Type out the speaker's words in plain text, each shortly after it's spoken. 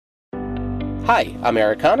Hi, I'm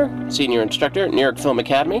Eric Connor, Senior Instructor at New York Film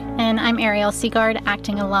Academy. And I'm Ariel Seagard,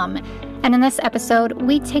 acting alum. And in this episode,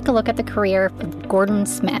 we take a look at the career of Gordon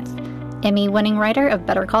Smith, Emmy-winning writer of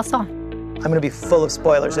Better Caul Saul. I'm going to be full of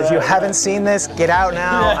spoilers. If you haven't seen this, get out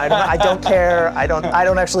now. I don't care. I don't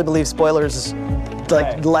actually believe spoilers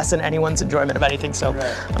lessen anyone's enjoyment of anything, so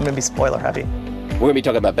I'm going to be spoiler heavy. We're going to be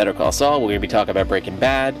talking about Better Caul Saul. We're going to be talking about Breaking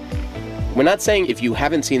Bad. We're not saying if you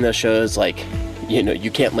haven't seen those shows,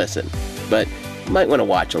 you can't listen, but you might want to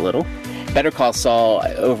watch a little. Better Caul Saul,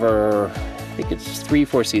 over, I think it's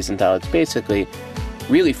 3-4 seasons now, it's basically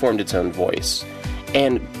really formed its own voice.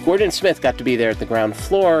 And Gordon Smith got to be there at the ground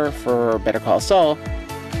floor for Better Caul Saul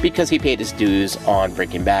because he paid his dues on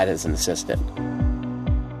Breaking Bad as an assistant.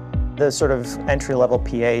 The sort of entry-level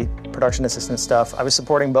PA, production assistant stuff, I was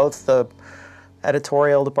supporting both the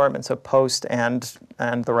editorial department, so post and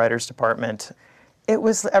the writers department. It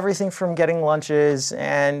was everything from getting lunches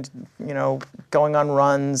and, going on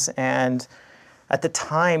runs, and at the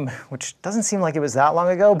time, which doesn't seem like it was that long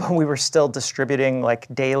ago, but we were still distributing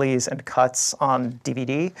dailies and cuts on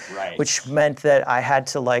DVD, which meant that I had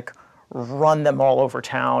to run them all over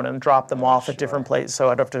town and drop them off at different places. So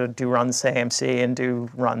I'd have to do runs to AMC and do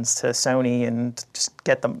runs to Sony and just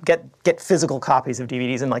get physical copies of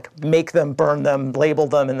DVDs and make them, burn them, label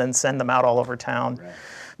them, and then send them out all over town. Right.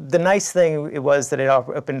 The nice thing was that it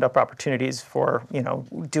opened up opportunities for,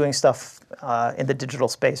 doing stuff in the digital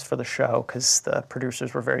space for the show, because the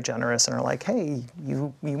producers were very generous and are like, hey,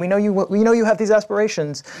 we know you have these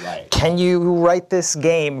aspirations. Right. Can you write this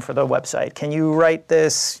game for the website? Can you write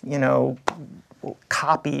this,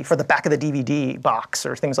 copy for the back of the DVD box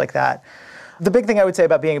or things like that? The big thing I would say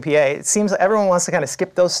about being a PA, it seems everyone wants to kind of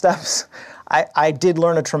skip those steps. I did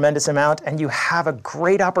learn a tremendous amount, and you have a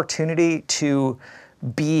great opportunity to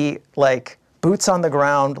be boots on the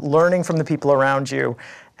ground, learning from the people around you.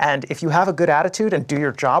 And if you have a good attitude and do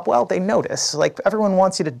your job well, they notice. Everyone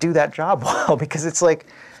wants you to do that job well, because it's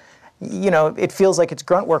it feels like it's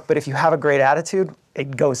grunt work, but if you have a great attitude,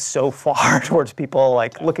 it goes so far towards people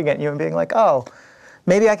looking at you and being like, oh,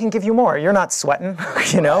 maybe I can give you more. You're not sweating,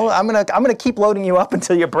 I'm gonna keep loading you up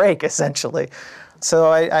until you break, essentially. So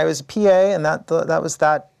I was a PA, and that was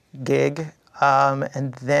that gig.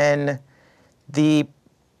 And then the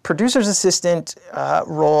producer's assistant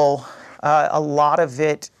role, a lot of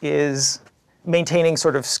it is maintaining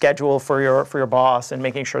sort of schedule for your boss and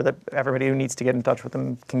making sure that everybody who needs to get in touch with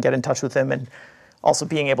them can get in touch with him, and also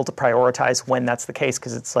being able to prioritize when that's the case,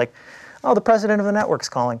 because it's the president of the network's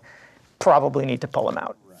calling. Probably need to pull him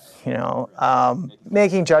out.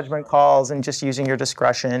 Making judgment calls and just using your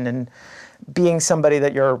discretion and being somebody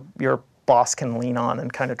that your boss can lean on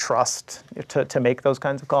and kind of trust to make those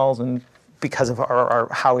kinds of calls. And because of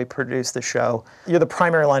how we produce the show, you're the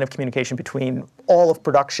primary line of communication between all of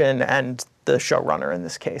production and the showrunner in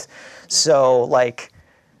this case. So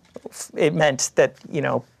it meant that,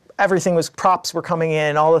 everything was, props were coming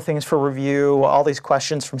in, all the things for review, all these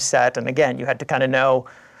questions from set. And again, you had to kind of know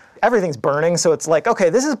everything's burning. So it's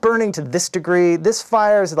okay, this is burning to this degree. This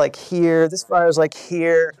fire's here. This fire's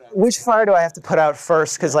here. Which fire do I have to put out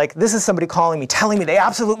first? Because this is somebody calling me, telling me they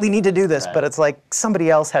absolutely need to do this, but it's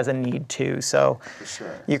somebody else has a need to. So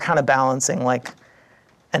you're kind of balancing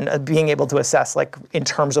and being able to assess in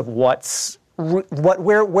terms of where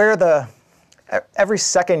every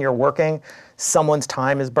second you're working, someone's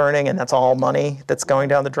time is burning, and that's all money that's going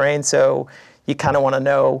down the drain. So you kind of want to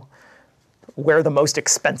know where the most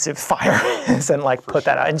expensive fire is and put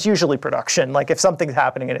that out. And it's usually production. If something's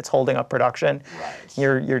happening and it's holding up production,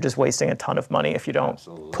 you're just wasting a ton of money if you don't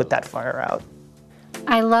put that fire out.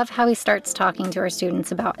 I love how he starts talking to our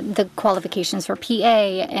students about the qualifications for PA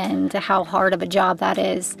and how hard of a job that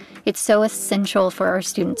is. It's so essential for our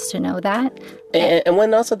students to know that. And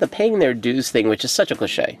when also the paying their dues thing, which is such a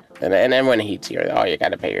cliche. And everyone hates here, you got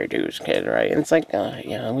to pay your dues, kid, right? And it's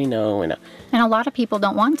we know. And a lot of people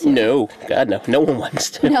don't want to. No, God, no. No one wants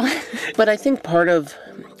to. No. But I think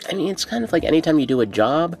it's kind of anytime you do a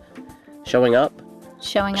job, showing up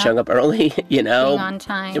early, being on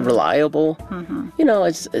time, reliable. Mm-hmm.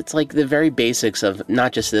 It's the very basics of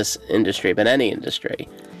not just this industry, but any industry.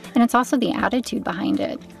 And it's also the attitude behind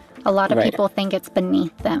it. A lot of people think it's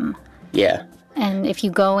beneath them. Yeah. And if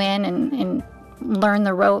you go in and learn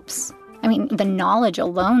the ropes, the knowledge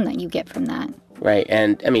alone that you get from that. Right.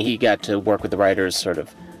 And he got to work with the writers sort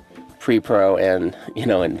of pre-pro and,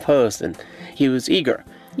 in post, and he was eager.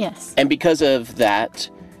 Yes. And because of that,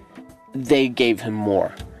 they gave him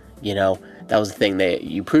more. That was the thing.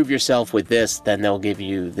 You prove yourself with this, then they'll give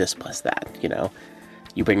you this plus that.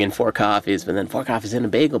 You bring in 4 coffees, but then 4 coffees in a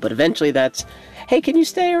bagel. But eventually that's, hey, can you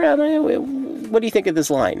stay around? What do you think of this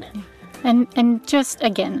line? And just,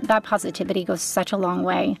 again, that positivity goes such a long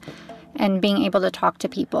way. And being able to talk to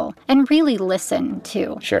people and really listen,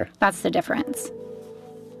 too. Sure. That's the difference.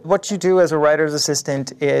 What you do as a writer's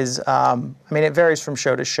assistant is, it varies from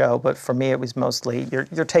show to show, but for me it was mostly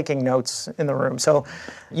you're taking notes in the room. So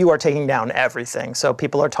you are taking down everything. So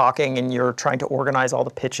people are talking and you're trying to organize all the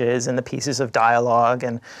pitches and the pieces of dialogue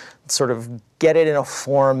and sort of get it in a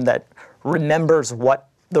form that remembers what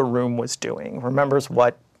the room was doing, remembers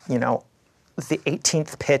what, the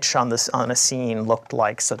 18th pitch on a scene looked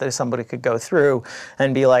like, so that somebody could go through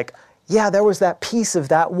and be like, yeah, there was that piece of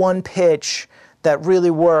that one pitch that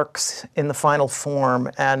really works in the final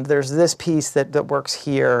form, and there's this piece that works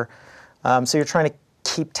here. So you're trying to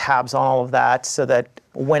keep tabs on all of that so that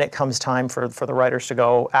when it comes time for the writers to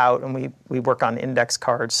go out, and we work on index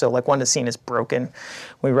cards. So like when the scene is broken,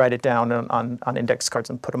 we write it down on index cards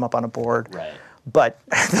and put them up on a board. Right. But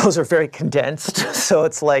those are very condensed, so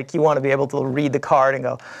it's like you want to be able to read the card and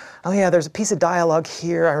go, oh yeah, there's a piece of dialogue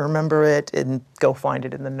here, I remember it, and go find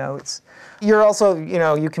it in the notes. You're also,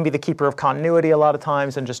 you can be the keeper of continuity a lot of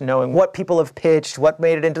times and just knowing what people have pitched, what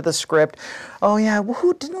made it into the script. Oh yeah,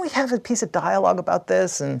 well, didn't we have a piece of dialogue about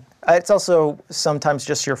this? And it's also sometimes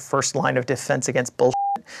just your first line of defense against bullshit,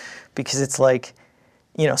 because it's like,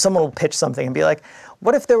 someone will pitch something and be like,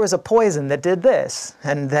 what if there was a poison that did this,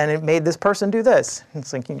 and then it made this person do this? And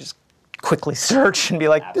it's like you can just quickly search and be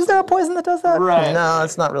like, Is there a poison that does that? Right. No,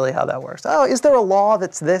 that's not really how that works. Oh, is there a law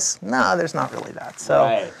that's this? No, there's not really that. So,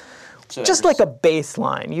 Right. So just like a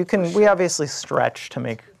baseline. We obviously stretch to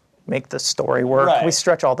make the story work. Right. We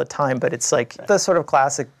stretch all the time, but it's like the sort of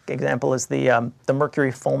classic example is the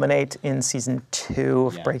mercury fulminate in season 2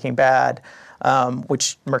 of Breaking Bad.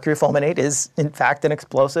 Which mercury fulminate is in fact an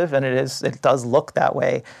explosive, and it does look that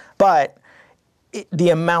way, but the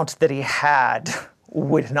amount that he had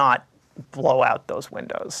would not blow out those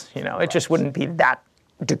windows. It just wouldn't be that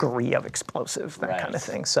degree of explosive, that kind of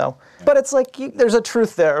thing. So, but it's like there's a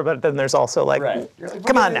truth there, but then there's also like,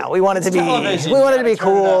 come on now, we want it to be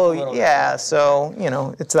cool, yeah. So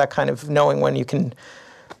it's that kind of knowing when you can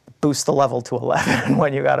boost the level to 11 and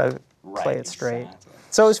when you got to play it straight. Exactly.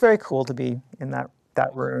 So it was very cool to be in that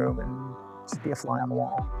room and just be a fly on the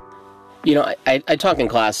wall. I talk in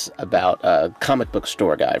class about a comic book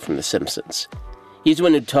store guy from The Simpsons. He's the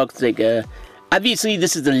one who talks like, obviously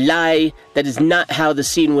this is a lie. That is not how the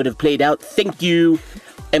scene would have played out. Thank you.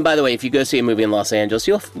 And by the way, if you go see a movie in Los Angeles,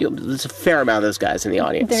 there's a fair amount of those guys in the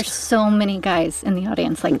audience. There's so many guys in the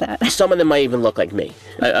audience like that. Some of them might even look like me.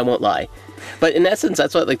 I won't lie. But in essence,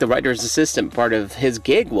 that's what the writer's assistant part of his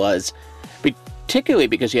gig was, particularly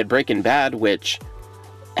because he had Breaking Bad, which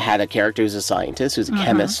had a character who's a scientist, who's a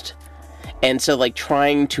chemist. And so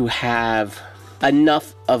trying to have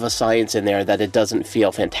enough of a science in there that it doesn't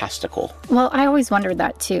feel fantastical. Well, I always wondered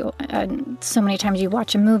that too. And so many times you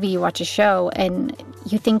watch a movie, you watch a show, and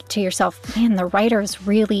you think to yourself, man, the writers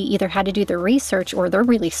really either had to do the research or they're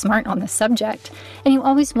really smart on the subject. And you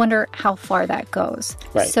always wonder how far that goes.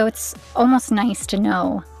 Right. So it's almost nice to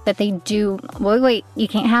know that they do, wait, you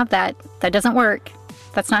can't have that. That doesn't work.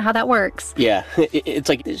 That's not how that works. Yeah, it's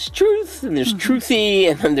like there's truth and there's truthy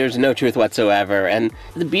and then there's no truth whatsoever. And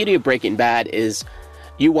the beauty of Breaking Bad is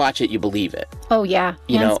you watch it, you believe it. Oh yeah,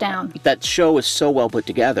 hands down. That show is so well put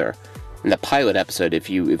together. And the pilot episode, if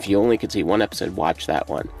you only could see one episode, watch that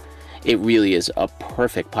one. It really is a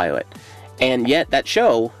perfect pilot. And yet that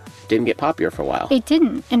show didn't get popular for a while. It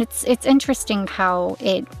didn't. And it's interesting how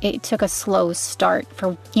it took a slow start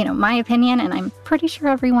for, my opinion, and I'm pretty sure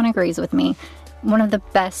everyone agrees with me. One of the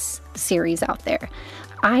best series out there.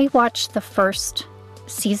 I watched the first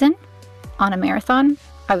season on a marathon.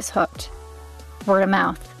 I was hooked. Word of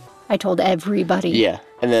mouth. I told everybody. Yeah.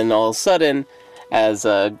 And then all of a sudden, as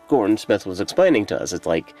Gordon Smith was explaining to us, it's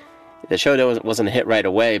like the show wasn't a hit right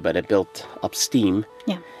away, but it built up steam.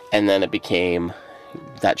 Yeah. And then it became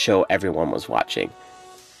that show everyone was watching.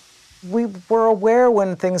 We were aware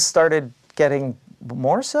when things started getting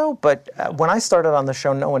more so, but when I started on the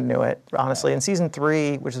show, no one knew it, honestly. In season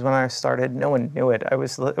 3, which is when I started, no one knew it. It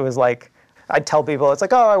was like, I'd tell people, it's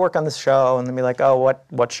like, oh, I work on this show, and they'd be like, oh,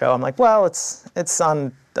 what show? I'm like, well, it's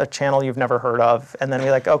on a channel you've never heard of. And then they'd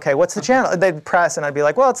be like, okay, what's the channel? They'd press, and I'd be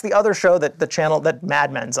like, well, it's the other show the channel that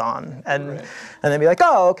Mad Men's on. And they'd be like,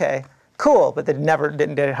 oh, okay, cool. But they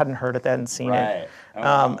hadn't heard it, they hadn't seen it.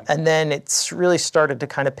 And then it's really started to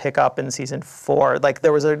kind of pick up in season 4.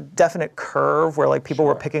 There was a definite curve where people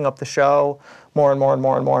were picking up the show more and more and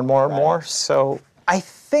more and more and more and more. So I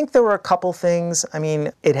think there were a couple things. I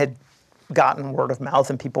mean, it had gotten word of mouth,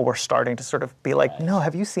 and people were starting to sort of be like, no,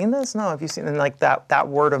 have you seen this? No, have you seen? And like that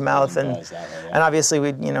word of mouth, and obviously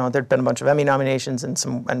there'd been a bunch of Emmy nominations,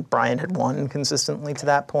 and Brian had won consistently to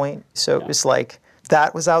that point. So it was like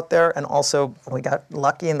that was out there, and also we got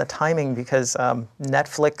lucky in the timing because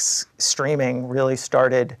Netflix streaming really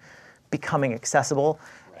started becoming accessible.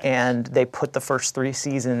 And they put the first 3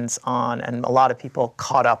 seasons on, and a lot of people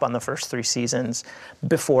caught up on the first 3 seasons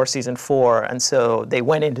before season 4. And so they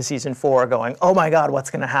went into season 4 going, oh my God, what's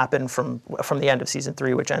going to happen from the end of season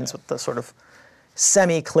 3, which ends with the sort of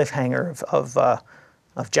semi-cliffhanger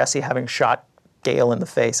of Jesse having shot Gale in the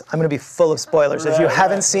face. I'm going to be full of spoilers. If you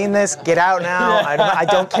haven't seen this, get out now. I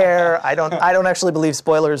don't care. I don't actually believe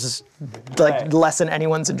spoilers lessen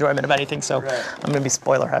anyone's enjoyment of anything, so I'm going to be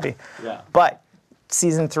spoiler heavy. Yeah. But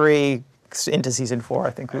season 3 into season 4,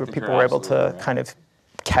 I think people were able to kind of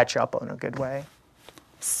catch up in a good way.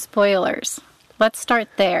 Spoilers. Let's start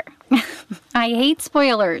there. I hate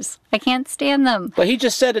spoilers. I can't stand them. But he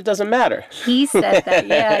just said it doesn't matter. He said that.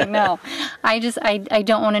 Yeah, I know. I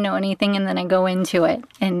don't want to know anything, and then I go into it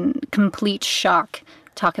in complete shock.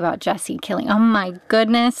 Talk about Jesse killing. Oh my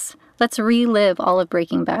goodness. Let's relive all of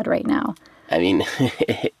Breaking Bad right now. I mean,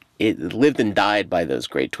 it lived and died by those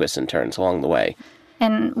great twists and turns along the way.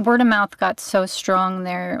 And word of mouth got so strong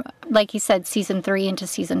there. Like you said, season 3 into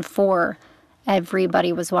season 4,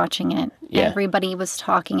 everybody was watching it. Yeah. Everybody was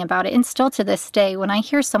talking about it. And still to this day, when I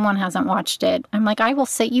hear someone hasn't watched it, I'm like, I will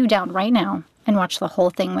sit you down right now and watch the whole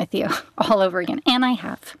thing with you all over again. And I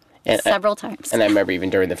have. Several times. And I remember even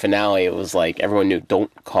during the finale, it was like everyone knew,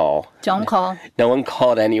 don't call. Don't call. No one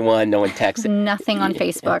called anyone. No one texted. Nothing on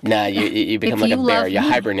Facebook. Nah, you become like a bear. You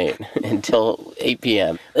hibernate until 8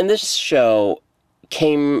 p.m. And this show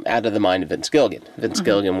came out of the mind of Vince Gilligan. Vince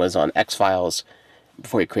Gilligan was on X-Files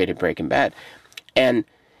before he created Breaking Bad. And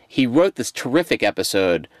he wrote this terrific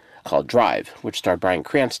episode called Drive, which starred Bryan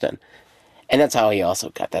Cranston. And that's how he also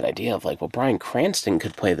got that idea of like, well, Bryan Cranston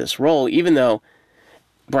could play this role, even though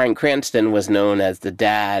Bryan Cranston was known as the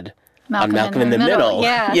dad on Malcolm in the Middle.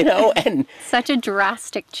 Yeah. And such a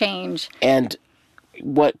drastic change. And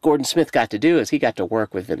what Gordon Smith got to do is he got to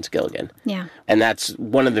work with Vince Gilligan. Yeah. And that's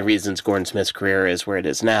one of the reasons Gordon Smith's career is where it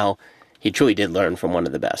is now. He truly did learn from one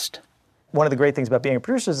of the best. One of the great things about being a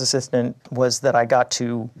producer's assistant was that I got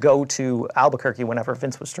to go to Albuquerque whenever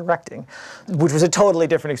Vince was directing, which was a totally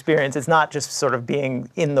different experience. It's not just sort of being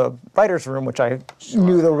in the writer's room, which I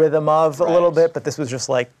knew the rhythm of a little bit, but this was just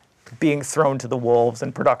like being thrown to the wolves,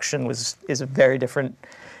 and production is a very different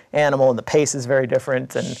animal, and the pace is very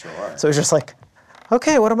different. And so it was just like,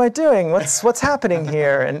 okay, what am I doing? What's happening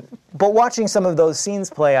here? But watching some of those scenes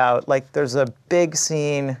play out, like there's a big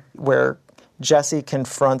scene where Jesse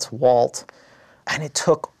confronts Walt, and it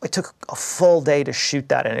took a full day to shoot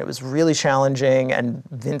that, and it was really challenging, and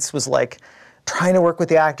Vince was like trying to work with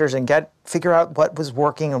the actors and figure out what was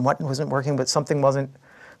working and what wasn't working, but something wasn't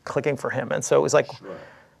clicking for him. And so it was like,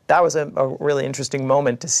 that was a really interesting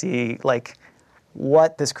moment to see like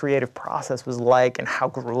what this creative process was like and how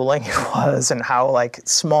grueling it was and how like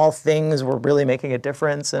small things were really making a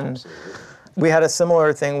difference. And we had a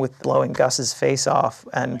similar thing with blowing Gus's face off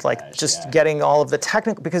and like just getting all of the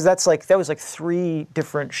technical, because that was like 3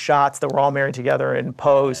 different shots that were all married together in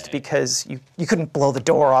post, because you couldn't blow the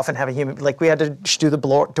door off and have a human, like we had to do the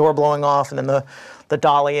door blowing off and then the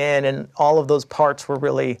dolly in, and all of those parts were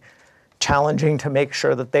really challenging to make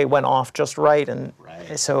sure that they went off just right. And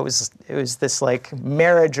so it was this like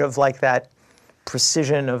marriage of like that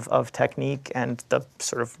precision of technique and the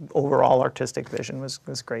sort of overall artistic vision was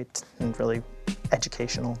great and really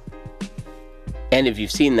educational. And if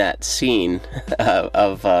you've seen that scene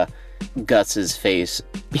of Gus's face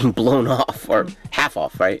being blown off, or half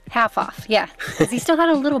off, right? Half off, yeah. Because he still had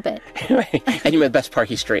a little bit. Right. And the best part,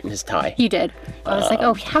 he straightened his tie. He did. I was like,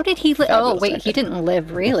 oh, how did he live? Oh, wait, he didn't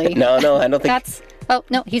live, really. No, I don't think... Oh,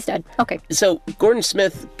 no, he's dead. Okay. So Gordon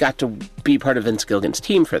Smith got to be part of Vince Gilligan's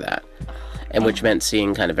team for that, and which meant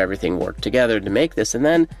seeing kind of everything work together to make this. And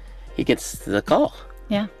then he gets the call.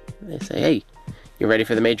 Yeah. They say, hey, you're ready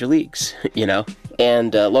for the major leagues,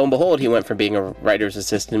 And lo and behold, he went from being a writer's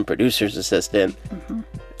assistant, producer's assistant,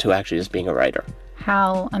 to actually just being a writer.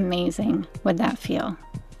 How amazing would that feel?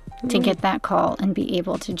 To get that call and be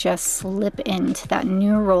able to just slip into that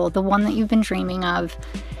new role, the one that you've been dreaming of.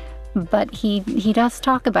 But he does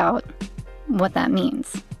talk about what that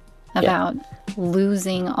means, about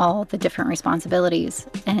losing all the different responsibilities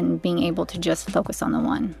and being able to just focus on the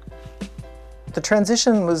one. The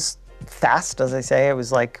transition was fast, as I say. It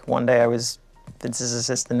was like one day I was Vince's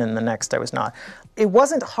assistant and the next I was not. It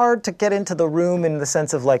wasn't hard to get into the room in the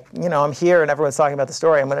sense of like, I'm here and everyone's talking about the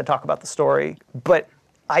story. I'm going to talk about the story. But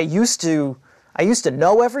I used to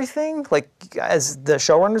know everything. Like, as the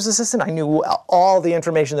showrunner's assistant, I knew all the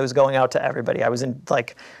information that was going out to everybody. I was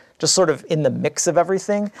just sort of in the mix of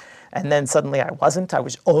everything. And then suddenly I wasn't. I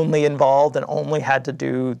was only involved and only had to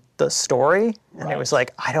do the story. And It was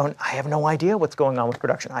like, I have no idea what's going on with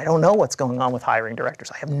production. I don't know what's going on with hiring directors.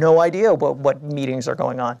 I have no idea what meetings are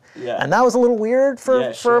going on. Yeah. And that was a little weird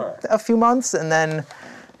for a few months. And then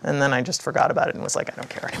I just forgot about it and was like, I don't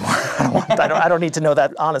care anymore. I don't need to know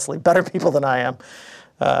that, honestly. Better people than I am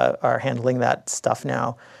are handling that stuff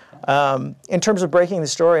now. In terms of breaking the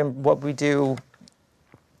story and what we do,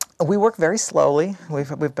 we work very slowly.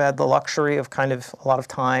 We've had the luxury of kind of a lot of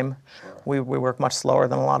time. Sure. We work much slower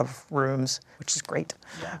than a lot of rooms, which is great.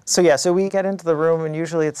 Yeah. So we get into the room, and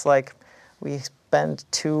usually it's like we spend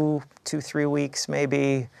 3 weeks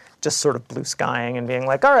maybe just sort of blue skying and being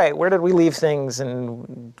like, all right, where did we leave things,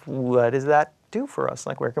 and what does that do for us?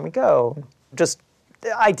 Like, where can we go? Just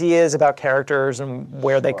ideas about characters and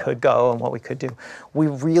where they could go and what we could do. We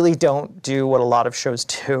really don't do what a lot of shows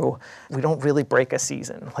do. We don't really break a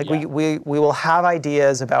season. Like, we will have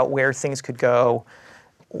ideas about where things could go.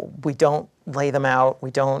 We don't lay them out. We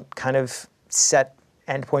don't kind of set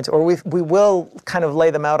endpoints, or we will kind of lay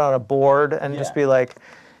them out on a board and just be like,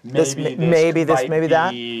 maybe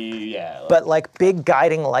that. But like big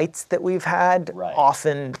guiding lights that we've had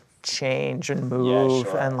often change and move,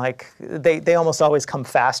 and like they almost always come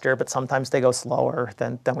faster, but sometimes they go slower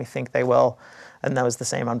than we think they will. And that was the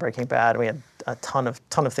same on Breaking Bad. We had a ton of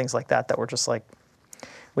things like that were just like,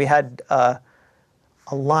 we had a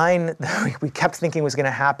line that we kept thinking was going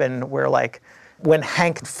to happen where, like, when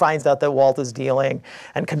Hank finds out that Walt is dealing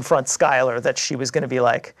and confronts Skyler, that she was going to be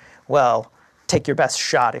like, well, take your best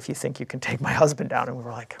shot if you think you can take my husband down. And we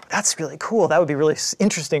were like, that's really cool. That would be really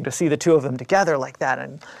interesting to see the two of them together like that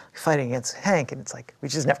and fighting against Hank. And it's like, we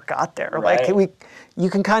just never got there. Right. Like, you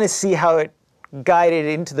can kind of see how it guided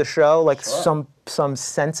into the show, like some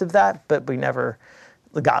sense of that, but we never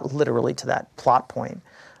got literally to that plot point,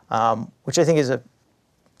 which I think is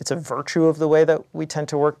it's a virtue of the way that we tend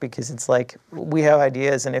to work, because it's like we have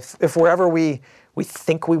ideas, and if wherever we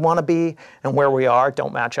think we want to be and where we are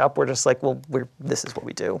don't match up, we're just like, well, this is what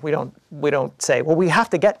we do. We don't say, well, we have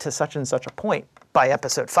to get to such and such a point by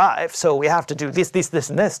episode 5, so we have to do this,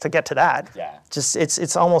 and this to get to that. Yeah. Just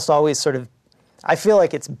it's almost always sort of, I feel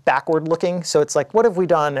like it's backward looking. So it's like, what have we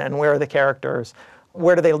done, and where are the characters?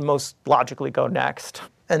 Where do they most logically go next?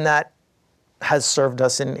 And that has served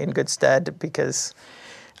us in good stead, because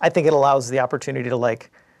I think it allows the opportunity to, like,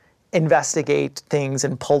 investigate things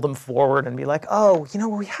and pull them forward and be like, oh,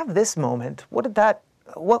 we have this moment.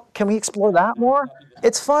 What can we explore that more?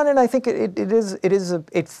 It's fun, and I think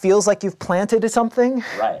it feels like you've planted something,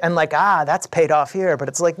 right, and like, that's paid off here. But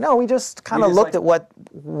it's like, no, we just kind of looked at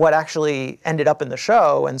what actually ended up in the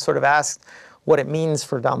show and sort of asked what it means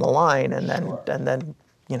for down the line, and then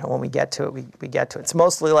when we get to it, we get to it. It's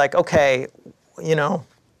mostly like, okay,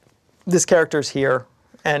 this character's here.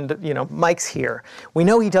 And, Mike's here. We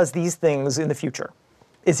know he does these things in the future.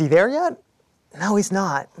 Is he there yet? No, he's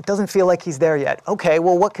not. It doesn't feel like he's there yet. Okay,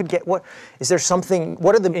 well, what are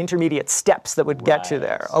the intermediate steps that would get you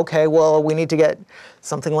there? Okay, well, we need to get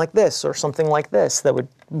something like this or something like this that would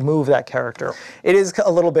move that character. It is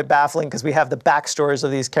a little bit baffling, because we have the backstories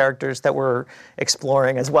of these characters that we're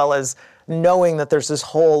exploring, as well as knowing that there's this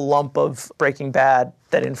whole lump of Breaking Bad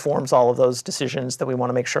that informs all of those decisions that we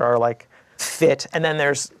want to make sure are, like, fit. And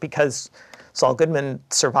then because Saul Goodman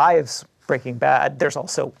survives Breaking Bad, there's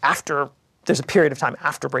a period of time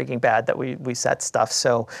after Breaking Bad that we set stuff.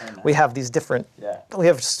 So we have these different, we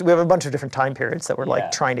have a bunch of different time periods that we're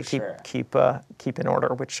trying to keep in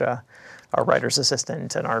order, which our writer's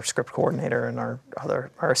assistant and our script coordinator and our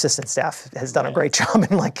assistant staff has done a great job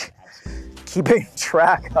in, like, keeping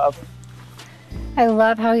track of. I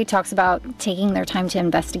love how he talks about taking their time to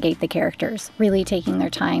investigate the characters, really taking their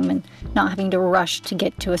time and not having to rush to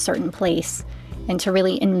get to a certain place, and to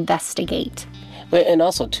really investigate. And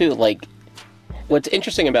also, too, like, what's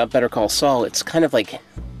interesting about Better Caul Saul, it's kind of like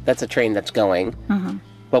that's a train that's going,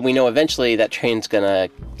 but we know eventually that train's going to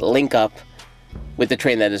link up with the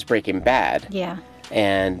train that is Breaking Bad. Yeah.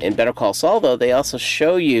 And in Better Caul Saul, though, they also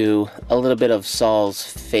show you a little bit of Saul's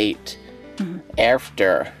fate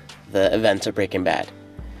after the events of Breaking Bad.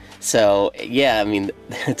 So, yeah, I mean,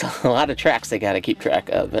 it's a lot of tracks they got to keep track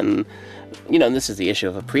of. And, this is the issue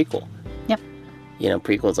of a prequel. Yep.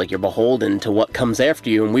 Prequels, like, you're beholden to what comes after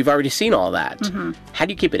you, and we've already seen all that. How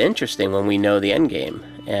do you keep it interesting when we know the end game?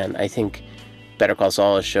 And I think Better Caul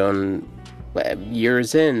Saul has shown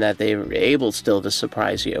years in that they're able still to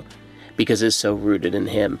surprise you, because it's so rooted in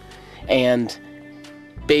him. And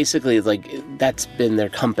basically, like, that's been their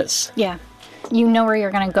compass. Yeah. You know where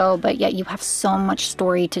you're going to go, but yet you have so much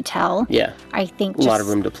story to tell. Yeah. I think a lot of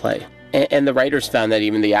room to play. And the writers found that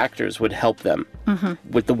even the actors would help them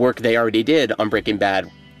with the work they already did on Breaking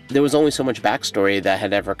Bad. There was only so much backstory that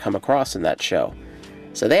had ever come across in that show.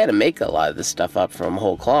 So they had to make a lot of this stuff up from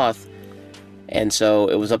whole cloth. And so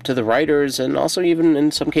it was up to the writers, and also even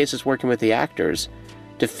in some cases working with the actors,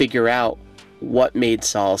 to figure out what made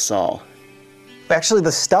Saul Saul. Actually,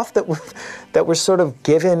 the stuff that were sort of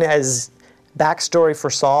given as backstory for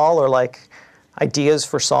Saul, or like ideas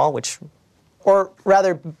for Saul, or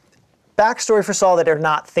rather backstory for Saul that are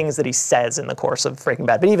not things that he says in the course of Breaking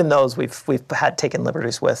Bad. But even those we've had taken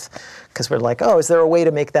liberties with, because we're like, oh, is there a way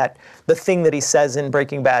to make that the thing that he says in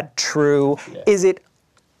Breaking Bad true? Yeah. Is it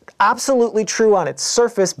absolutely true on its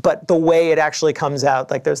surface, but the way it actually comes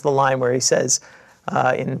out? Like there's the line where he says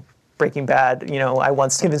in Breaking Bad, I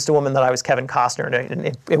once convinced a woman that I was Kevin Costner, and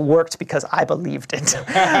it worked because I believed it.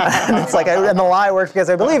 And it's like, and the lie worked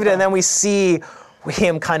because I believed it. And then we see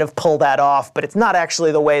him kind of pull that off, but it's not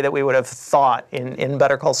actually the way that we would have thought in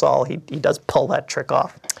Better Caul Saul. He does pull that trick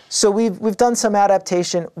off. So we've done some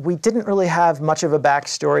adaptation. We didn't really have much of a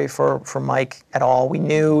backstory for Mike at all. We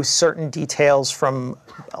knew certain details from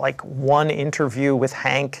like one interview with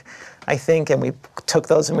Hank, I think, and we took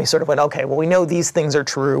those and we sort of went, okay, well, we know these things are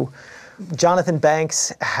true. Jonathan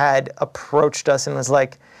Banks had approached us and was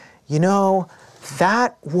like,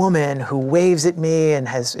 that woman who waves at me and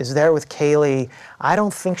is there with Kaylee, I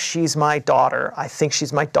don't think she's my daughter. I think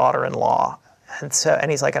she's my daughter-in-law.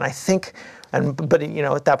 And he's like, and I think, but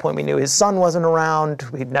at that point we knew his son wasn't around.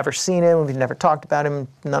 We'd never seen him. We'd never talked about him.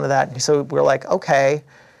 None of that. And so we were like, okay.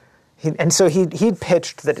 So he'd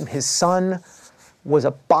pitched that his son was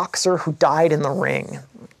a boxer who died in the ring.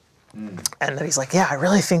 And then he's like, yeah, I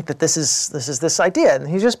really think that this is this idea. And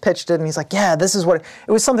he just pitched it, and he's like, yeah, this is what...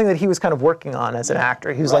 It was something that he was kind of working on as an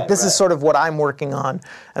actor. He was like, this is sort of what I'm working on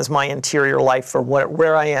as my interior life for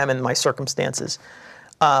where I am in my circumstances.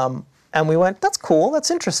 And we went, that's cool,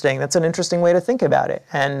 that's interesting. That's an interesting way to think about it.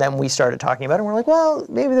 And then we started talking about it, and we're like, well,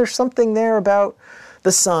 maybe there's something there about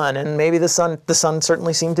the son, and maybe the son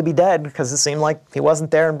certainly seemed to be dead, because it seemed like he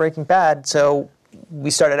wasn't there in Breaking Bad. So we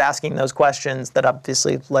started asking those questions that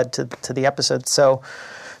obviously led to the episode. So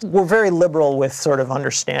we're very liberal with sort of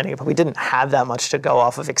understanding it, but we didn't have that much to go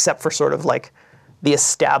off of, except for sort of like the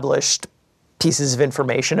established pieces of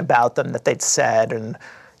information about them that they'd said. And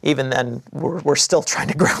even then, we're still trying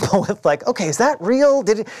to grapple with like, okay, is that real?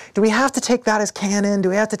 Do we have to take that as canon? Do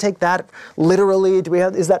we have to take that literally?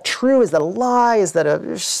 Is that true? Is that a lie? Is that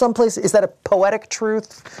is that a poetic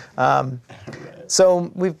truth?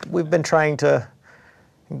 So we've been trying to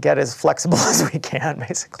get as flexible as we can,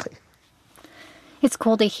 basically. It's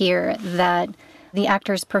cool to hear that the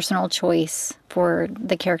actor's personal choice for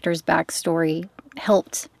the character's backstory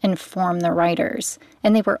helped inform the writers,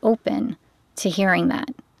 and they were open to hearing that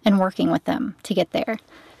and working with them to get there.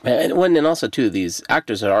 And also, too, these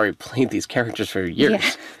actors had already played these characters for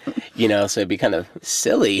years, so it'd be kind of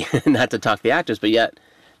silly not to talk the actors, but yet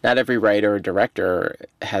not every writer or director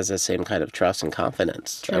has the same kind of trust and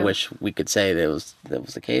confidence. True. I wish we could say that was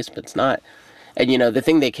the case, but it's not. And, the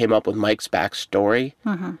thing they came up with Mike's backstory,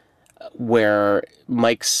 where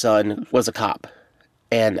Mike's son was a cop,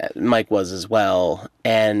 and Mike was as well,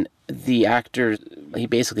 and the actor, he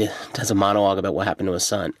basically does a monologue about what happened to his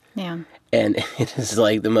son. Yeah. And it is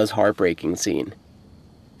like the most heartbreaking scene.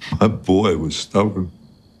 My boy was stubborn.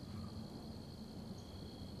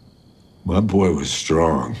 My boy was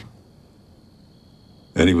strong.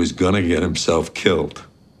 And he was gonna get himself killed.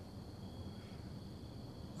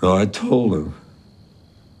 So I told him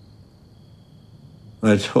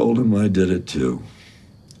I did it too.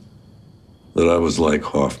 That I was like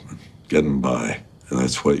Hoffman, getting by. And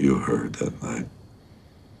that's what you heard that night.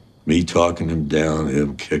 Me talking him down,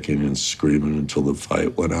 him kicking and screaming until the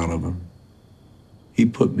fight went out of him. He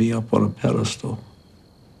put me up on a pedestal.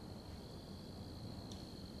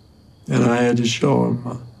 And I had to show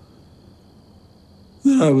him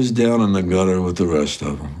that I was down in the gutter with the rest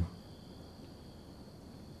of them.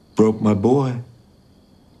 Broke my boy.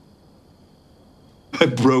 I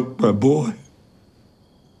broke my boy.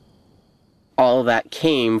 All of that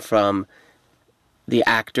came from the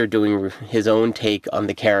actor doing his own take on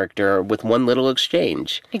the character with one little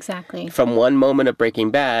exchange. Exactly. From one moment of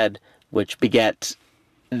Breaking Bad, which beget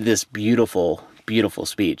this beautiful, beautiful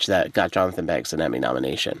speech that got Jonathan Banks an Emmy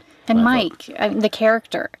nomination. And Mike, the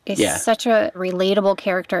character, is such a relatable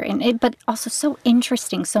character, but also so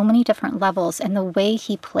interesting, so many different levels, and the way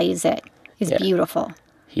he plays it is beautiful.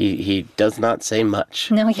 He does not say much.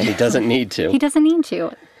 No, he doesn't need to. He doesn't need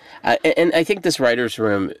to. And I think this writer's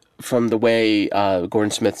room, from the way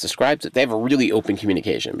Gordon Smith describes it, they have a really open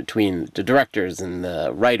communication between the directors and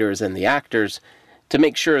the writers and the actors to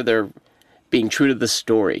make sure they're being true to the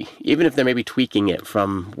story, even if they're maybe tweaking it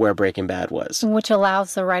from where Breaking Bad was. Which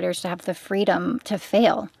allows the writers to have the freedom to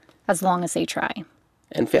fail as long as they try.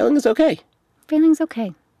 And failing is okay. Failing's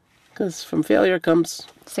okay. Because from failure comes...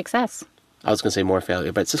 success. I was going to say more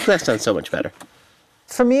failure, but success sounds so much better.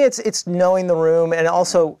 For me, it's knowing the room, and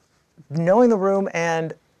also knowing the room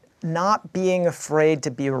and not being afraid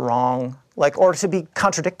to be wrong, like, or to be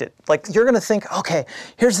contradicted. Like, you're going to think, okay,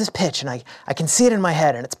 here's this pitch, and I can see it in my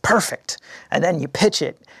head, and it's perfect. And then you pitch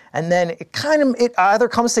it, and then it either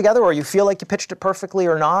comes together, or you feel like you pitched it perfectly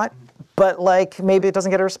or not, but like maybe it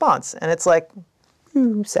doesn't get a response, and it's like,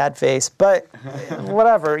 sad face, but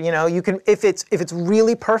whatever, you can, if it's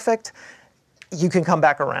really perfect, you can come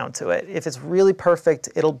back around to it. If it's really perfect,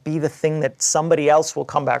 it'll be the thing that somebody else will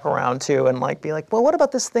come back around to and like be like, well, what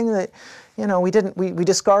about this thing that, we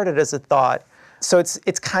discarded as a thought. So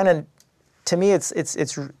it's kind of, to me,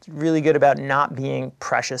 it's really good about not being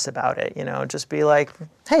precious about it. Just be like,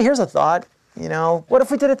 hey, here's a thought. What if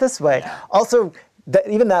we did it this way? Yeah. Also,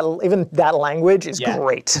 even that language is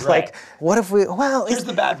great. Right. Like, what if we? Well, here's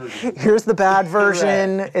the bad version. Here's the bad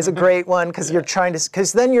version is a great one because you're trying to.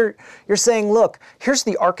 Because then you're saying, look, here's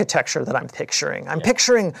the architecture that I'm picturing. I'm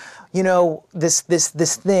picturing,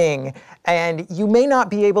 this thing, and you may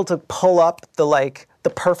not be able to pull up the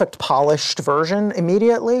perfect polished version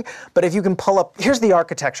immediately, but if you can pull up, here's the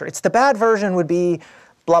architecture. It's the bad version would be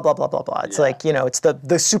blah, blah, blah, blah, blah. It's like, it's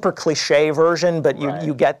the super cliche version, but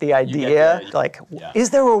you get the idea. Like,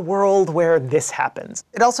 is there a world where this happens?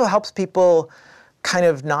 It also helps people kind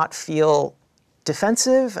of not feel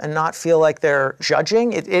defensive and not feel like they're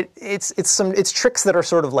judging. It's tricks that are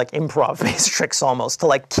sort of like improv-based tricks almost to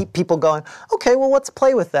like keep people going, okay, well, let's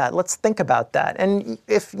play with that. Let's think about that. And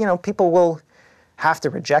if, people will have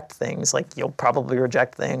to reject things, like you'll probably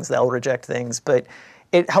reject things, they'll reject things, but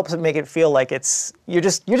it helps make it feel like you're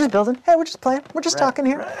just building. Hey, we're just playing. We're just talking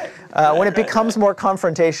here. When it becomes more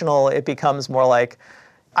confrontational, it becomes more like.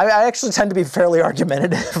 I actually tend to be fairly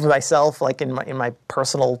argumentative myself, like in my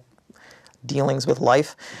personal dealings with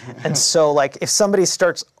life, and so like if somebody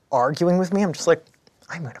starts arguing with me, I'm just like,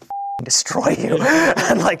 I'm gonna destroy you,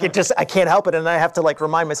 and like I can't help it, and I have to like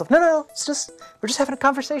remind myself, no, we're just having a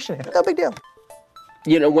conversation here. No big deal.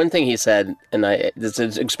 One thing he said, and this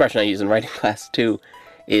is an expression I use in writing class too,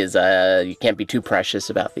 is you can't be too precious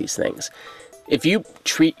about these things. If you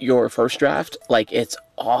treat your first draft like it's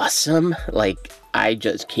awesome, like I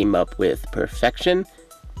just came up with perfection,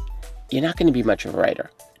 you're not going to be much of a writer.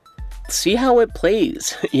 See how it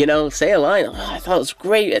plays. Say a line, I thought it was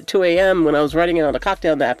great at 2 a.m. when I was writing it on a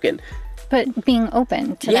cocktail napkin. But being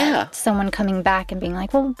open to that, someone coming back and being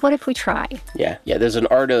like, well, what if we try? Yeah. There's an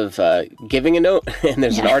art of giving a note, and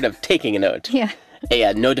there's an art of taking a note. Yeah.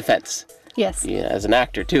 No defense. Yes. Yeah, as an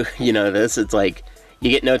actor, too, it's like you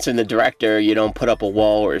get notes from the director, you don't put up a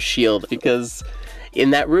wall or a shield, because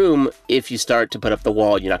in that room, if you start to put up the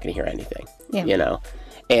wall, you're not going to hear anything,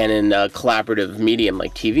 And in a collaborative medium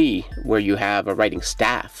like TV, where you have a writing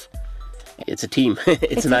staff, it's a team.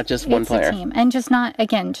 It's not just one player. It's a team. And just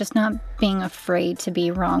not being afraid to be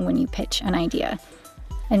wrong when you pitch an idea.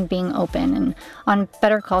 And being open. And on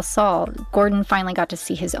Better Caul Saul, Gordon finally got to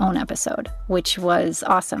see his own episode, which was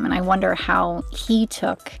awesome. And I wonder how he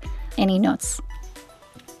took any notes.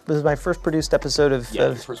 This is my first produced episode of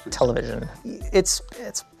television. It's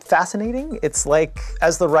fascinating. It's like,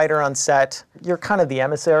 as the writer on set, you're kind of the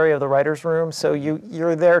emissary of the writer's room. So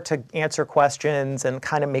you're there to answer questions and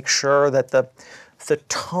kind of make sure that the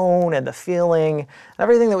tone and the feeling,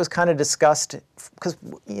 everything that was kind of discussed, because,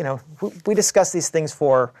 we discuss these things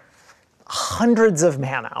for hundreds of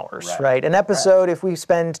man hours, right? An episode, if we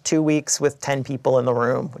spend 2 weeks with 10 people in the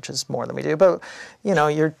room, which is more than we do, but,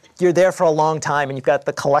 you're there for a long time, and you've got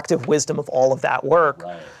the collective wisdom of all of that work,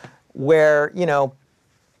 where,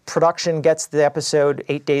 production gets the episode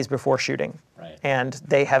 8 days before shooting. And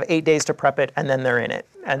they have 8 days to prep it, and then they're in it.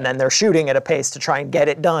 And then they're shooting at a pace to try and get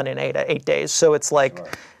it done in 8 days. So it's like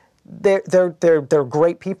they're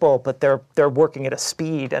great people, but they're working at a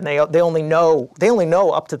speed, and they only know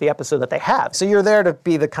up to the episode that they have. So you're there to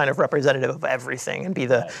be the kind of representative of everything and be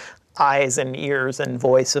the eyes and ears and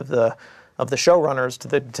voice of the showrunners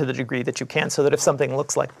to the degree that you can, so that if something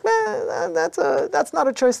looks like that's not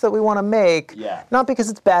a choice that we want to make, not because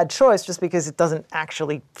it's a bad choice, just because it doesn't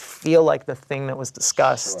actually feel like the thing that was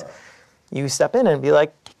discussed, you step in and be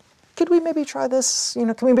like, could we maybe try this?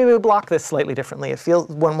 Can we maybe block this slightly differently? It feels,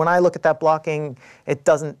 when I look at that blocking, it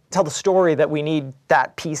doesn't tell the story that we need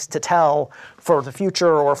that piece to tell for the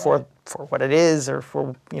future or for what it is or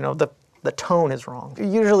for, the tone is wrong.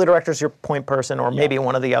 Usually the director's your point person or maybe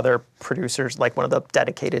one of the other producers, like one of the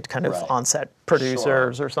dedicated kind of on-set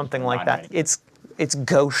producers or something like that. It's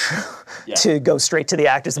gauche to go straight to the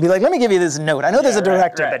actors and be like, let me give you this note. I know there's a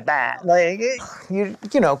director, but bad. Like,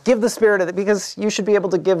 give the spirit of it, because you should be able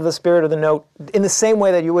to give the spirit of the note in the same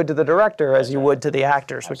way that you would to the director as you would to the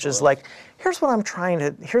actors, which is like, here's what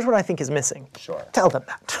I think is missing. Sure. Tell them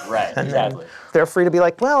that. Right, and then they're free to be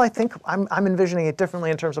like, well, I think I'm envisioning it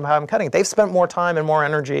differently in terms of how I'm cutting it. They've spent more time and more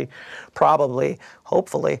energy, probably,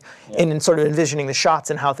 hopefully, in sort of envisioning the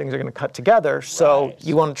shots and how things are going to cut together. So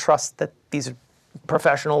you want to trust that these are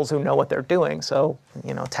professionals who know what they're doing, so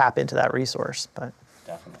tap into that resource. But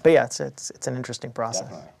yeah, it's an interesting process.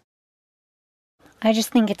 Definitely. I just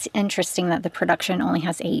think it's interesting that the production only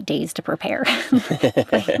has 8 days to prepare.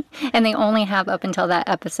 And they only have up until that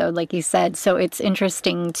episode, like you said. So it's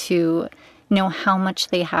interesting to know how much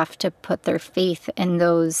they have to put their faith in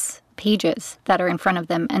those pages that are in front of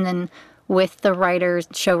them. And then with the writers,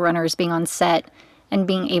 showrunners being on set and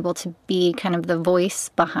being able to be kind of the voice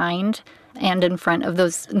behind and in front of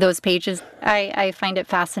those pages, I find it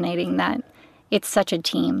fascinating that it's such a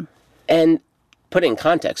team. And put in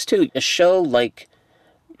context, too, a show like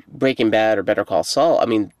Breaking Bad or Better Caul Saul, I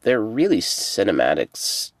mean, they're really cinematic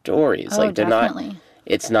stories. Oh, like, they're definitely. not,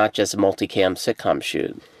 it's not just a multicam sitcom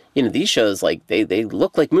shoot. These shows, like, they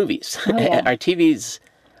look like movies. Oh, yeah. Our TVs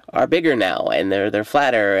are bigger now, and they're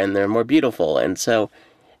flatter, and they're more beautiful, and so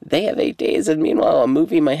they have 8 days, and meanwhile, a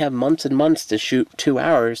movie might have months and months to shoot 2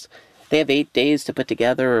 hours. They have 8 days to put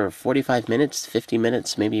together 45 minutes, 50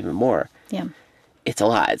 minutes, maybe even more. Yeah. It's a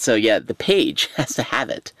lot. So, yeah, the page has to have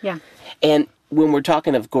it. Yeah. And when we're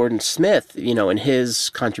talking of Gordon Smith, and his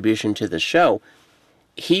contribution to the show,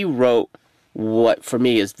 he wrote what, for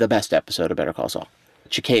me, is the best episode of Better Caul Saul,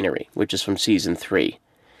 Chicanery, which is from season 3.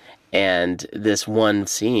 And this one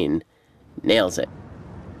scene nails it.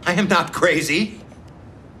 I am not crazy.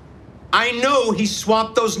 I know he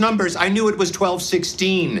swapped those numbers. I knew it was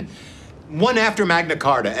 1216. One after Magna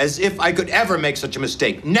Carta, as if I could ever make such a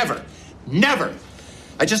mistake. Never. Never.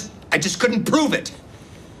 I just couldn't prove it.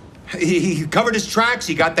 He covered his tracks.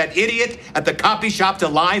 He got that idiot at the copy shop to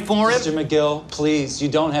lie for him. Mr. McGill, please, you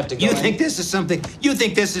don't have to go. You think this is something? You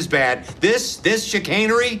think this is bad? This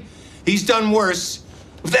chicanery? He's done worse.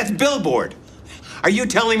 That's Billboard. Are you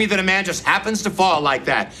telling me that a man just happens to fall like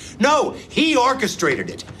that? No, he orchestrated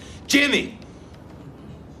it. Jimmy.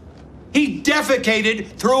 He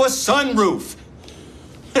defecated through a sunroof.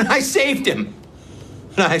 And I saved him.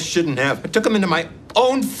 And I shouldn't have. I took him into my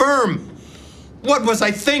own firm. What was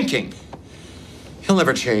I thinking? He'll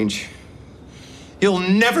never change. He'll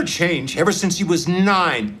never change. Ever since he was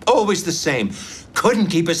 9, always the same. Couldn't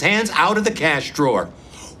keep his hands out of the cash drawer.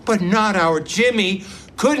 But not our Jimmy.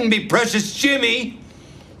 Couldn't be precious Jimmy.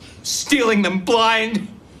 Stealing them blind.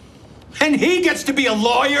 And he gets to be a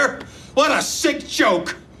lawyer? What a sick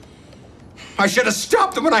joke. I should have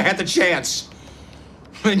stopped him when I had the chance.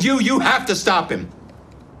 And you have to stop him.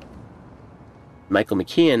 Michael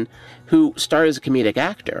McKean, who started as a comedic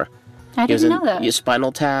actor. I didn't know that.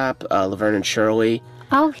 Spinal Tap, Laverne and Shirley.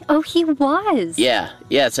 Oh, he was. Yeah.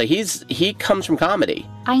 So he comes from comedy.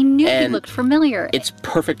 I knew he looked familiar. It's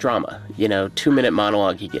perfect drama, 2-minute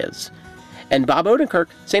monologue he gives. And Bob Odenkirk,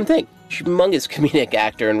 same thing. Humongous comedic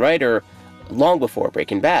actor and writer long before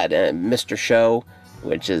Breaking Bad. Mr. Show,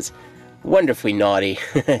 which is wonderfully naughty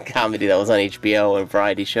comedy that was on HBO, and a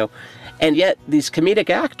variety show. And yet these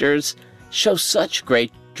comedic actors show such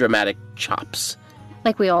great dramatic chops.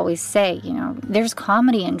 Like we always say, there's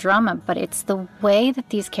comedy and drama, but it's the way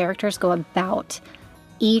that these characters go about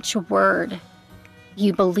each word.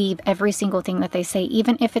 You believe every single thing that they say,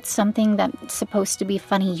 even if it's something that's supposed to be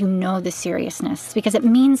funny, the seriousness, because it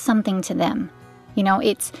means something to them.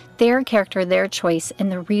 It's their character, their choice,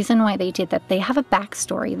 and the reason why they did that. They have a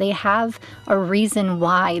backstory. They have a reason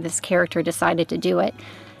why this character decided to do it.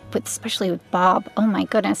 But especially with Bob, oh my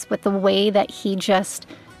goodness, with the way that he just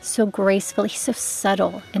so gracefully, he's so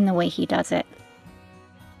subtle in the way he does it.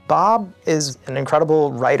 Bob is an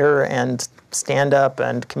incredible writer and stand-up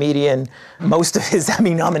and comedian. Most of his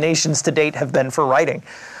Emmy nominations to date have been for writing.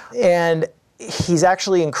 And he's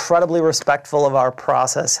actually incredibly respectful of our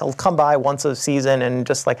process. He'll come by once a season and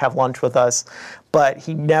just have lunch with us, but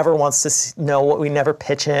he never wants to know what we never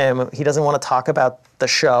pitch him. He doesn't want to talk about the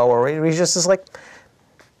show, or he just is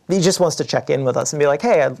he just wants to check in with us and be like,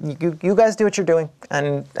 hey, you guys do what you're doing,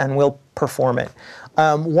 and we'll perform it.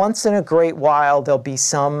 Once in a great while, there'll be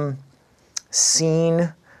some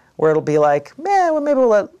scene where it'll be like, well, maybe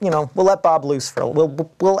we'll let Bob loose for a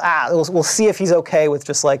little. We'll see if he's okay with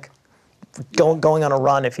just like going on a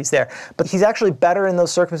run if he's there. But he's actually better in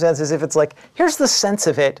those circumstances if it's like, here's the sense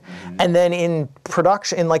of it, and then in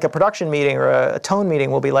production, in like a production meeting or a tone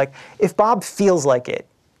meeting, we'll be like, if Bob feels like it,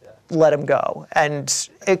 let him go. And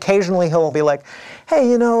occasionally he'll be like,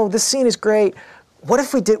 hey, this scene is great. What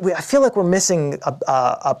if I feel like we're missing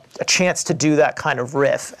a chance to do that kind of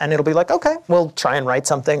riff. And it'll be like, okay, we'll try and write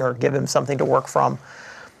something or give him something to work from.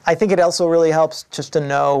 I think it also really helps just to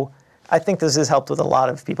know, I think this has helped with a lot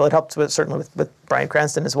of people. It helps certainly with Bryan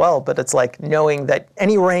Cranston as well, but it's like knowing that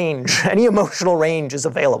any range, any emotional range is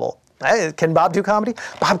available. Can Bob do comedy?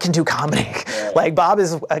 Bob can do comedy. Yeah. Like Bob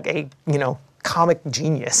is a comic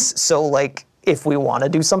genius. So like if we want to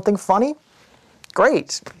do something funny,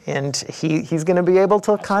 great. And he's going to be able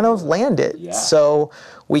to kind of land it. Yeah. So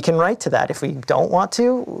we can write to that. If we don't want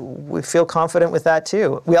to, we feel confident with that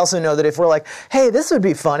too. We also know that if we're like, hey, this would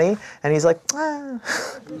be funny, and he's like,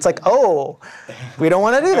 it's like, oh, we don't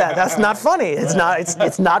want to do that. That's not funny.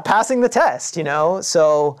 It's not passing the test,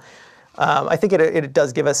 So I think it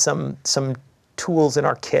does give us some tools in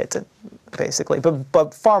our kit, basically.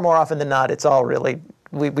 But far more often than not, it's all really,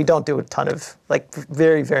 we don't do a ton of like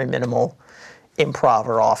very, very minimal improv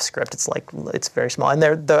or off script. It's very small,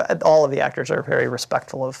 and all of the actors are very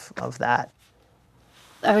respectful of that.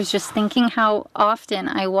 I was just thinking how often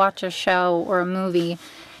I watch a show or a movie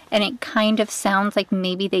and it kind of sounds like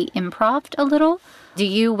maybe they improv'd a little.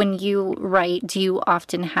 When you write, do you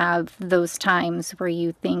often have those times where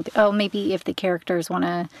you think, oh, maybe if the characters want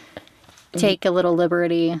to take a little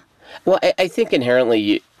liberty? Well, I think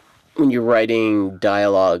inherently when you're writing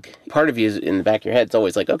dialogue, part of you in the back of your head is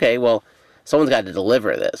always like, okay, well, someone's got to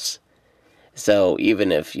deliver this. So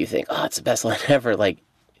even if you think, oh, it's the best line ever, like,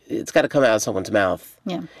 it's got to come out of someone's mouth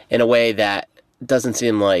in a way that doesn't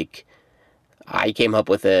seem like I came up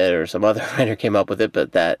with it or some other writer came up with it,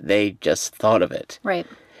 but that they just thought of it. Right.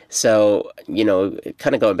 So,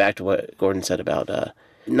 kind of going back to what Gordon said about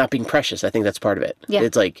not being precious, I think that's part of it. Yeah.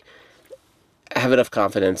 It's like, have enough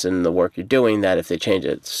confidence in the work you're doing that if they change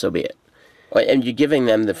it, so be it. And you're giving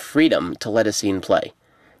them the freedom to let a scene play,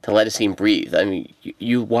 to let a scene breathe. I mean,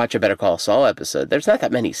 you watch a Better Caul Saul episode, there's not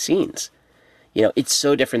that many scenes. It's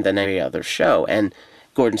so different than every other show. And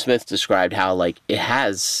Gordon Smith described how, like, it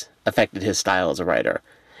has affected his style as a writer,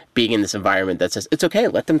 being in this environment that says, it's okay,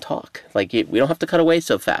 let them talk. Like, we don't have to cut away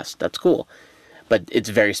so fast. That's cool. But it's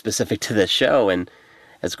very specific to this show. And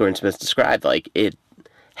as Gordon Smith described, like, it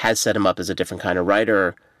has set him up as a different kind of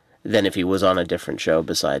writer than if he was on a different show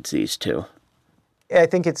besides these two. I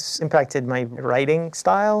think it's impacted my writing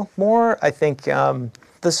style more. I think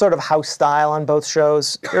the sort of house style on both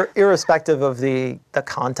shows, irrespective of the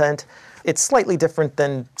content, it's slightly different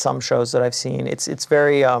than some shows that I've seen. It's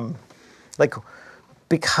very,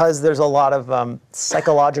 because there's a lot of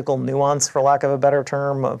psychological nuance, for lack of a better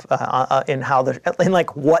term, of in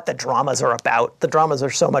what the dramas are about. The dramas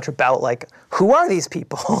are so much about, like, who are these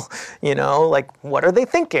people? Like, what are they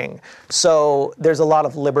thinking? So there's a lot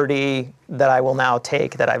of liberty that I will now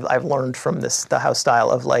take that I've learned from the house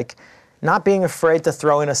style of, like, not being afraid to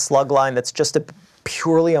throw in a slug line that's just a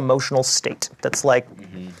purely emotional state. That's like,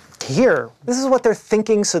 here, this is what they're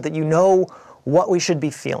thinking, so that you know what we should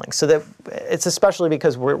be feeling. So that it's especially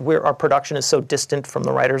because our production is so distant from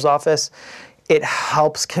the writer's office, it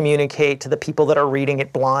helps communicate to the people that are reading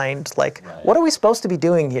it blind, like, what are we supposed to be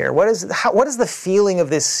doing here? What is the feeling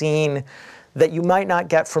of this scene that you might not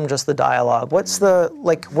get from just the dialogue? We're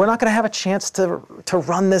not going to have a chance to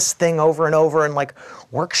run this thing over and over and, like,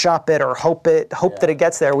 workshop it or hope that it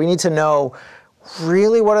gets there. We need to know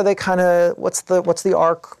really what are they what's the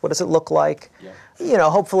arc? What does it look like? Yeah.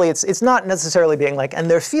 Hopefully it's not necessarily being like, and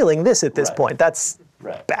they're feeling this at this point. That's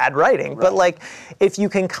bad writing. But, like, if you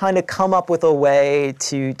can kind of come up with a way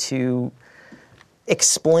to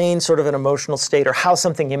explain sort of an emotional state or how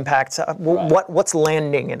something impacts what's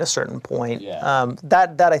landing at a certain point,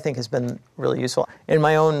 that I think has been really useful. In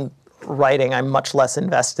my own writing, I'm much less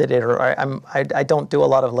invested in it, or I don't do a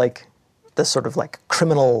lot of, like, the sort of, like,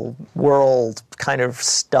 criminal world kind of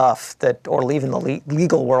stuff or even the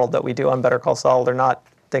legal world that we do on Better Caul Saul. They're not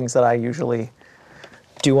things that I usually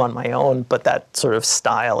do on my own, but that sort of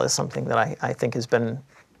style is something that I think has been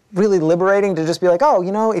really liberating, to just be like,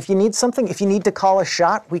 oh, if you need something, if you need to call a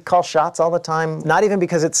shot, we call shots all the time. Not even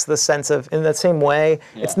because it's the sense of, in that same way,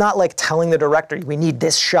 it's not like telling the director, we need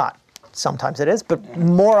this shot. Sometimes it is, but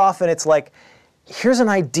more often it's like, here's an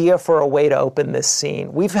idea for a way to open this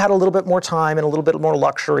scene. We've had a little bit more time and a little bit more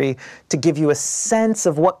luxury to give you a sense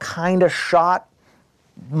of what kind of shot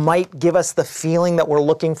might give us the feeling that we're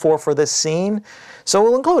looking for this scene. So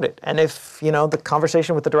we'll include it. And if, the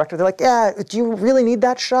conversation with the director, they're like, yeah, do you really need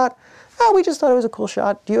that shot? Oh, we just thought it was a cool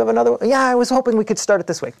shot. Do you have another one? Yeah, I was hoping we could start it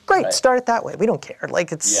this way. Great, right. Start it that way. We don't care.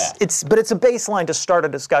 Like but it's a baseline to start a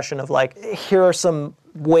discussion of like, here are some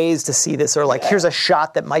ways to see this, or like, here's a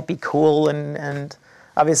shot that might be cool, and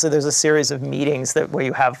obviously there's a series of meetings where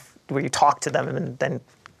you talk to them and then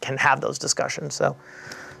can have those discussions. So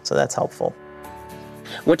that's helpful.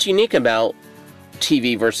 What's unique about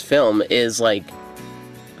TV versus film is like,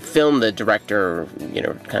 film, the director,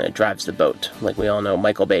 kind of drives the boat. Like we all know,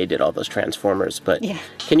 Michael Bay did all those Transformers, but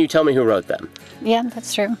can you tell me who wrote them? Yeah,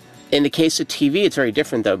 that's true. In the case of TV, it's very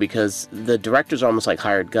different though, because the directors are almost like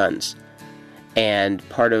hired guns. And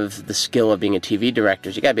part of the skill of being a TV director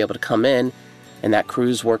is you gotta be able to come in and that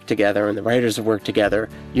crew's work together and the writers have worked together.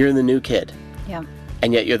 You're the new kid. Yeah.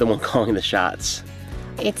 And yet you're the one calling the shots.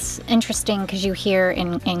 It's interesting because you hear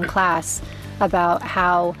in class about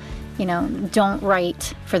how don't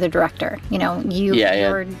write for the director.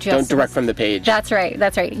 You're just... Don't direct from the page. That's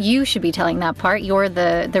right. You should be telling that part. You're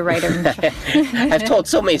the writer. I've told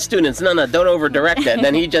so many students, no, don't over-direct it. And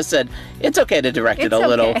then he just said, it's okay to direct it a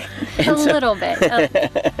little. A little bit.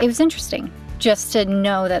 It was interesting just to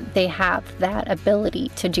know that they have that ability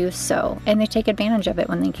to do so. And they take advantage of it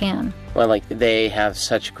when they can. Well, they have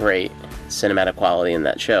such great cinematic quality in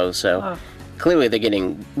that show. So clearly they're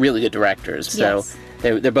getting really good directors. So. Yes.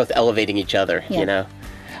 They're both elevating each other,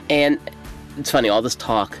 And it's funny, all this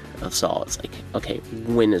talk of Saul, it's like, okay,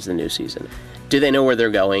 when is the new season? Do they know where they're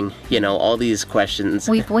going? All these questions.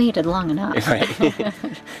 We've waited long enough. Right.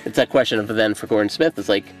 It's that question for Gordon Smith. It's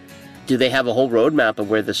like, do they have a whole roadmap of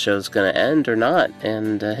where this show's going to end or not?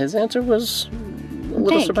 And his answer was a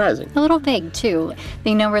little surprising. A little vague, too.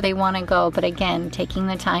 They know where they want to go, but again, taking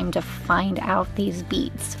the time to find out these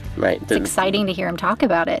beats. Right. It's exciting to hear him talk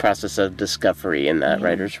about it. Process of discovery in that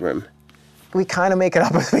writer's room. We kind of make it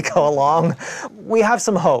up as we go along. We have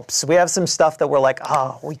some hopes. We have some stuff that we're like,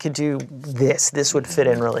 we could do this. This would fit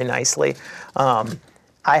in really nicely. I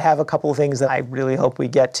have a couple of things that I really hope we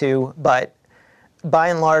get to, but by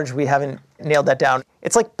and large, we haven't nailed that down.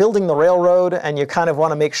 It's like building the railroad, and you kind of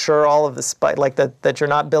want to make sure all of the that you're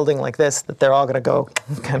not building like this, that they're all going to go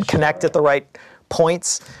and connect at the right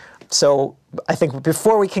points. So I think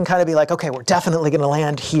before we can kind of be like, okay, we're definitely going to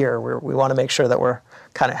land here, we want to make sure that we're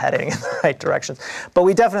kind of heading in the right directions. But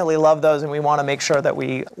we definitely love those, and we want to make sure that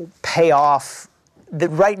we pay off. That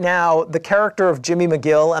right now, the character of Jimmy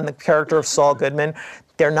McGill and the character of Saul Goodman,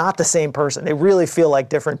 they're not the same person. They really feel like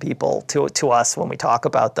different people to us when we talk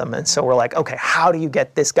about them. And so we're like, okay, how do you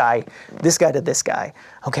get this guy to this guy?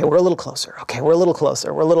 Okay, we're a little closer. Okay, we're a little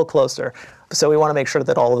closer. We're a little closer. So we want to make sure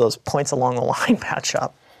that all of those points along the line match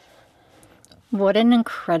up. What an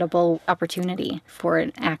incredible opportunity for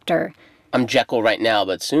an actor. I'm Jekyll right now,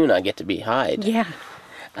 but soon I get to be Hyde. Yeah.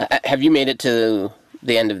 Have you made it to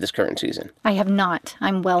the end of this current season? I have not.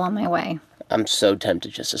 I'm well on my way. I'm so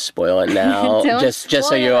tempted just to spoil it now. just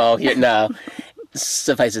so you're all here. No.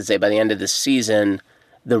 Suffice it to say, by the end of this season,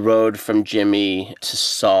 the road from Jimmy to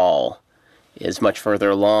Saul is much further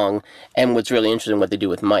along. And what's really interesting, what they do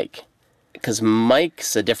with Mike. Because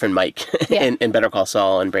Mike's a different Mike in Better Caul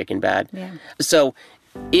Saul and Breaking Bad. Yeah. So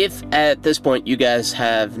if at this point you guys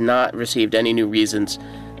have not received any new reasons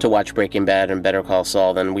to watch Breaking Bad and Better Caul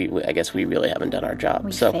Saul, then I guess we really haven't done our job.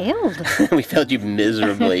 We failed. We failed you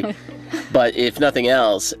miserably. But if nothing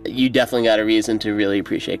else, you definitely got a reason to really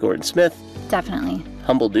appreciate Gordon Smith. Definitely.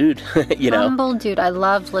 Humble dude, Humble dude. I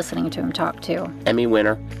loved listening to him talk, too. Emmy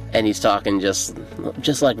winner. And he's talking just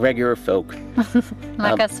like regular folk.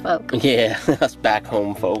 Like us folk. Yeah, us back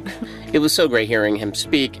home folk. It was so great hearing him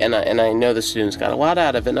speak, and I know the students got a lot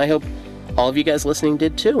out of it, and I hope all of you guys listening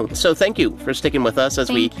did too. So thank you for sticking with us as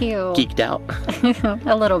we geeked out.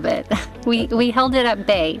 A little bit. We held it at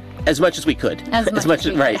bay. As much as we could. As much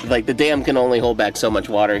as right. Like the dam can only hold back so much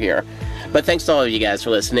water here. But thanks to all of you guys for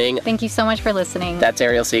listening. Thank you so much for listening. That's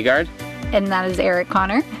Ariel Seagard. And that is Eric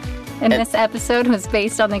Connor. And this episode was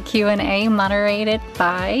based on the Q&A moderated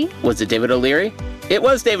by... Was it David O'Leary? It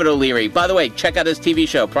was David O'Leary. By the way, check out his TV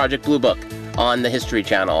show, Project Blue Book, on the History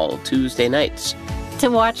Channel, Tuesday nights. To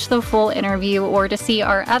watch the full interview or to see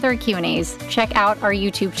our other Q&As, check out our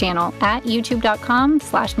YouTube channel at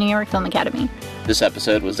youtube.com/New York Film Academy. This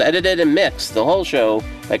episode was edited and mixed, the whole show,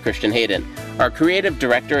 by Christian Hayden. Our creative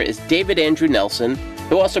director is David Andrew Nelson,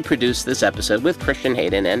 who also produced this episode with Christian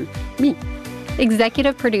Hayden and me.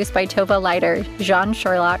 Executive produced by Tova Leiter, Jean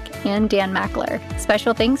Sherlock, and Dan Mackler.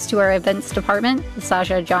 Special thanks to our events department,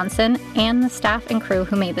 Sasha Johnson, and the staff and crew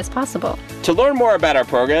who made this possible. To learn more about our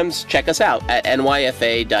programs, check us out at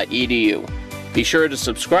nyfa.edu. Be sure to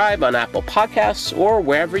subscribe on Apple Podcasts or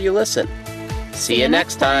wherever you listen. See you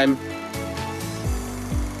next time.